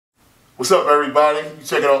What's up, everybody? You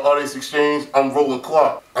checking out AudienceXchange. I'm Roland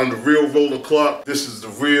Clark. I'm the real Roland Clark. This is the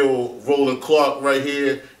real Roland Clark right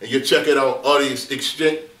here. And you're checking out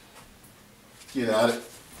AudienceXchange. Get out of it.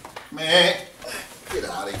 Man, get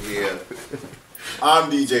out of here.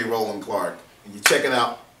 I'm DJ Roland Clark. And you're checking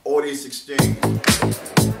out AudienceXchange.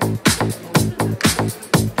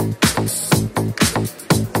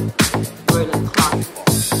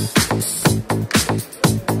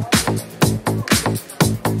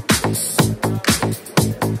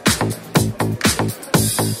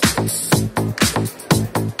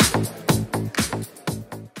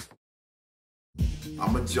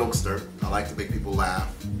 I'm a jokester. I like to make people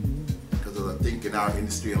laugh because I think in our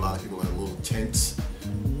industry a lot of people are a little tense.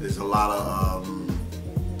 There's a lot of,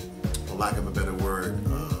 for lack of a better word,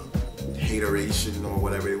 hateration or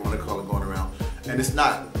whatever you want to call it going around. And it's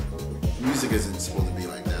not. Music isn't supposed to be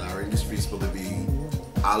like that. Our industry is supposed to be,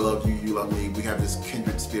 I love you, you love me. We have this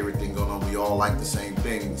kindred spirit thing going on. We all like the same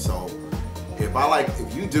thing. So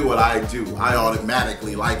if you do what I do, I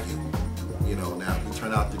automatically like you. You know, now if you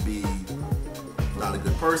turn out to be not a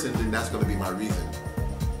good person, then that's going to be my reason.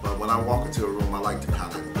 But when I walk into a room, I like to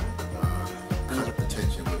kind of cut the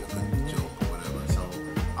tension with a good joke or whatever. So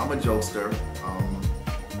I'm a jokester.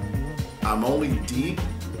 I'm only deep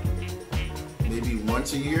maybe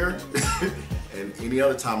once a year, and any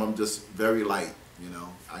other time I'm just very light. You know,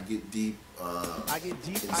 I get deep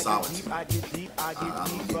in solitude. I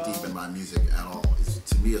don't get deep in my music at all.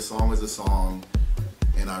 To me, a song is a song,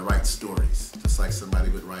 and I write stories, just like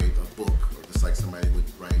somebody would write a book, or just like somebody would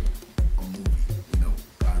write a movie. You know,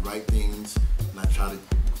 I write things, and I try to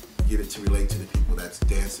get it to relate to the people that's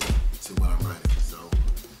dancing to what I'm writing. So,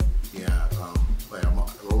 yeah, like I'm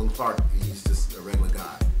Roland Clark. He's just a regular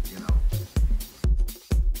guy, you know.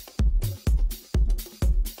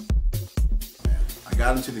 I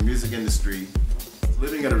got into the music industry,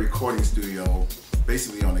 living at a recording studio,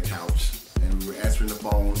 basically on the couch. And we were answering the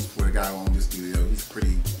phones for the guy who owned the studio. He's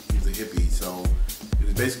a hippie, so it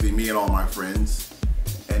was basically me and all my friends.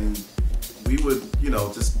 And we would, you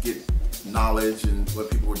know, just get knowledge and what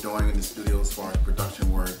people were doing in the studio as far as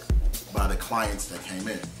production work by the clients that came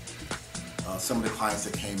in. Some of the clients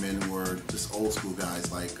that came in were just old school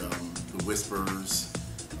guys like the Whispers.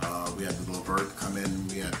 We had the Levert come in.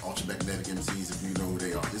 We had Ultramagnetic MCs, if you know who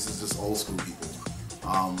they are. This is just old school people.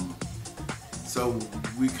 So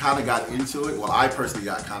we kind of got into it. Well, I personally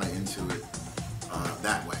got kind of into it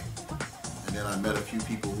that way. And then I met a few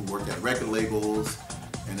people who worked at record labels,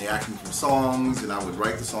 and they asked me for songs, and I would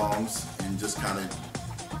write the songs and just kind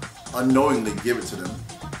of unknowingly give it to them.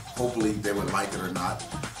 Hopefully they would like it or not.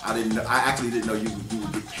 I actually didn't know you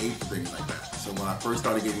would get paid for things like that. So when I first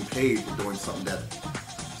started getting paid for doing something that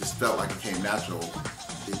just felt like it came natural,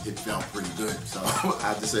 it felt pretty good. So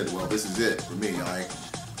I just said, well, this is it for me. Like,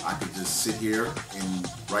 I could just sit here and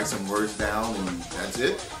write some words down and that's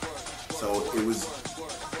it. So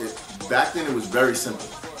back then it was very simple.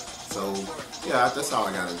 So yeah, that's how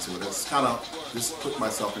I got into it. It's kind of just put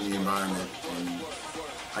myself in the environment, and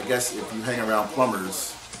I guess if you hang around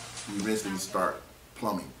plumbers, you eventually start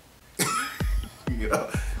plumbing. you know,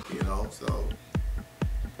 so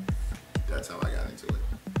that's how I got into it.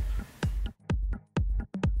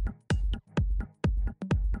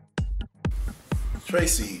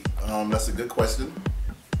 Tracy, that's a good question.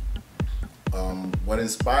 What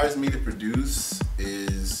inspires me to produce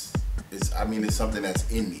is it's something that's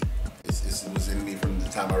in me. It was in me from the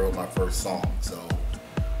time I wrote my first song. So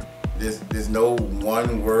there's no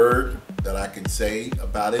one word that I can say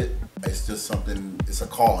about it. It's just something. It's a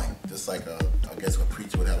calling, just like I guess a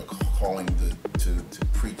preacher would have a calling to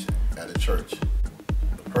preach at a church.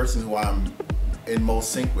 The person who I'm in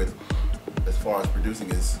most sync with, as far as producing,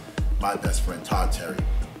 is my best friend Todd Terry.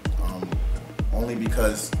 Only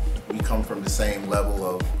because we come from the same level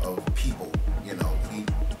of people. You know,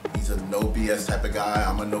 he's a no BS type of guy.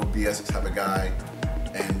 I'm a no BS type of guy,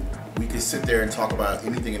 and we can sit there and talk about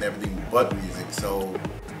anything and everything but music. So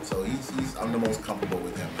I'm the most comfortable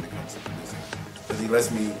with him when it comes to producing, because he lets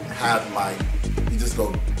me have he just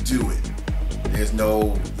go do it. There's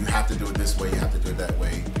no, you have to do it this way, you have to do it that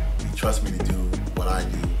way. He trusts me to do what I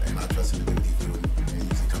do, and I trust him to do what he do, and it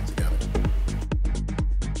usually comes together.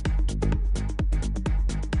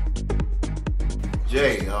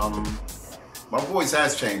 Jay, my voice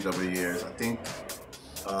has changed over the years. I think,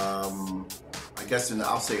 I guess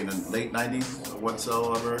I'll say in the late 90s or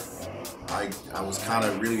whatsoever, I was kind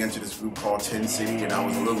of really into this group called 10 City, and I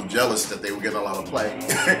was a little jealous that they were getting a lot of play.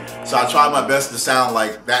 So I tried my best to sound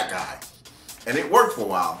like that guy. And it worked for a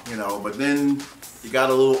while, you know, but then it got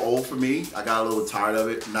a little old for me. I got a little tired of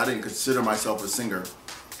it, and I didn't consider myself a singer.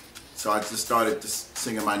 So I just started just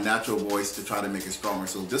singing my natural voice to try to make it stronger.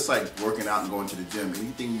 So just like working out and going to the gym,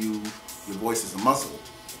 your voice is a muscle.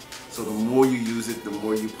 So the more you use it, the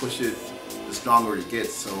more you push it, the stronger it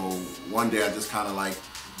gets. So one day I just kind of like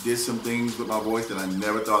did some things with my voice that I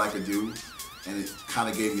never thought I could do, and it kind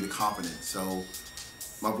of gave me the confidence. So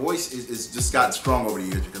my voice is just got strong over the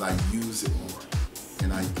years because I use it more,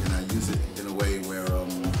 and I use it in a way where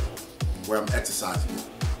I'm exercising it,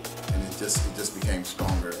 and it just became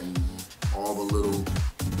stronger. And all the little,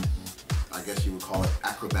 I guess you would call it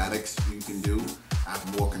acrobatics you can do, I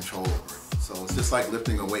have more control over it. So it's just like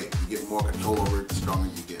lifting a weight. You get more control over it, the stronger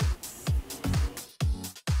you get.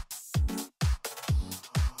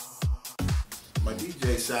 My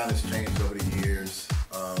DJ sound has changed over the years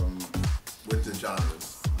with the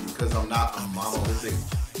genres. Because I'm not a monolithic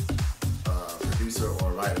producer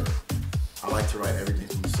or writer, I like to write everything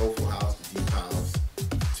from Soulful House to Deep House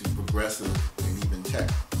to progressive and even tech.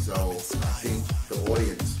 So I think the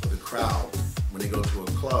audience or the crowd, when they go to a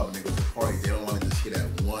club and they go to a party, they don't want to just hear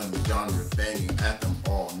that one genre banging at them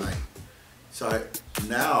all night. So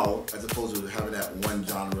now, as opposed to having that one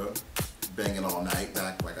genre banging all night,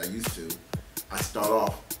 back like I used to, I start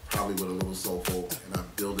off probably with a little soulful, and I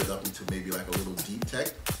build it up into maybe like a little deep tech,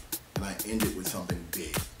 and I end it with something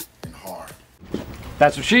big and hard.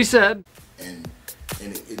 That's what she said. And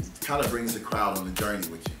it kind of brings the crowd on the journey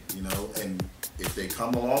with you, you know. And if they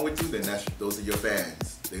come along with you, then those are your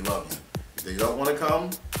fans. They love you. If they don't want to come,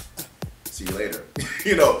 see you later.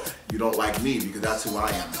 You know, you don't like me because that's who I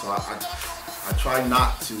am. So I try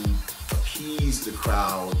not to appease the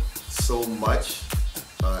crowd so much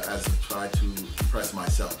as to try to impress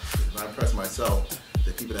myself. If I impress myself,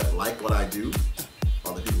 the people that like what I do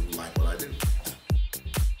are the people who like what I do.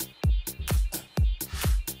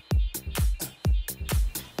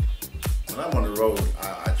 When I'm on the road,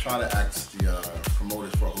 I try to ask the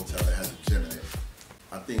promoters for a hotel that has a gym in it.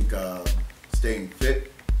 I think staying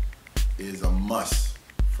fit is a must,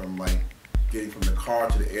 from like getting from the car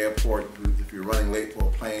to the airport. If you're running late for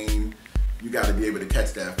a plane, you got to be able to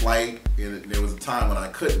catch that flight. And there was a time when I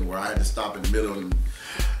couldn't, where I had to stop in the middle and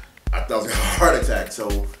I thought I was going to have a heart attack.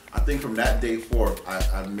 So I think from that day forth,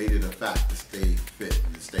 I made it a fact to stay fit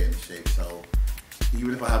and to stay in shape. So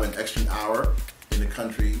even if I have an extra hour in the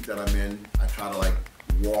country that I'm in, I try to like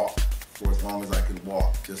walk for as long as I can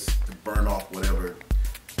walk, just to burn off whatever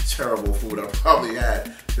terrible food I probably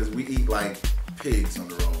had, because we eat like pigs on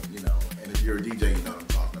the road, you know. And if you're a DJ, you know what I'm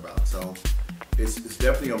talking about. So it's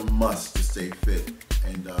definitely a must to stay fit,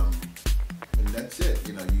 and that's it.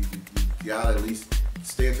 You know, you gotta at least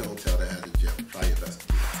stay at the hotel that has a gym. Try your best to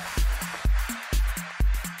do that.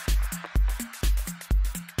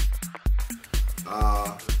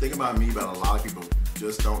 The thing about me, about a lot of people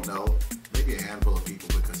just don't know, maybe a handful of people,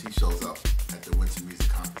 because he shows up at the Winter Music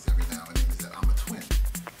Conference every now and then, is that I'm a twin.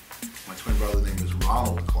 My twin brother's name is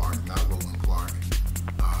Roland Clark, not Roland Clark.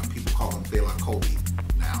 People call him De La Kobe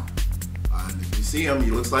now. And if you see him, he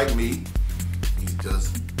looks like me. He's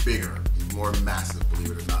just bigger. He's more massive, believe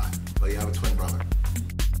it or not. But you have a twin brother.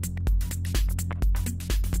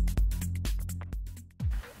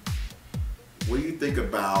 What do you think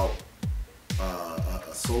about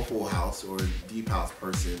a soulful house or a deep house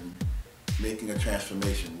person making a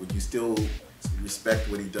transformation? Would you still respect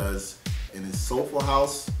what he does in his soulful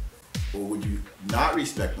house, or would you not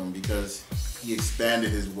respect him because he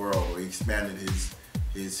expanded his world, or he expanded his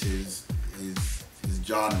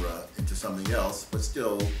genre into something else, but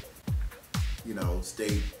still, you know,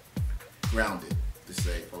 stay grounded, to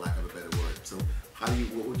say, for lack of a better word? So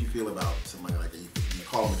what would you feel about somebody like that? You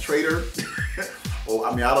call him a traitor? Or,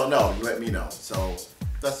 I mean, I don't know. You let me know. So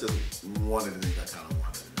that's just one of the things I kind of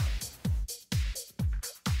wanted to know.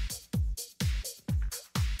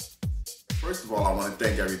 First of all, I want to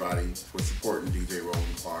thank everybody for supporting DJ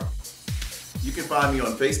Roland Clark. You can find me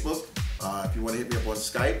on Facebook. If you want to hit me up on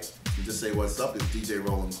Skype, you just say what's up, it's DJ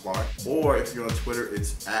Roland Clark. Or if you're on Twitter,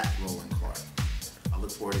 it's @Roland Clark. I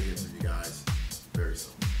look forward to hearing from you guys very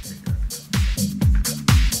soon. Take care.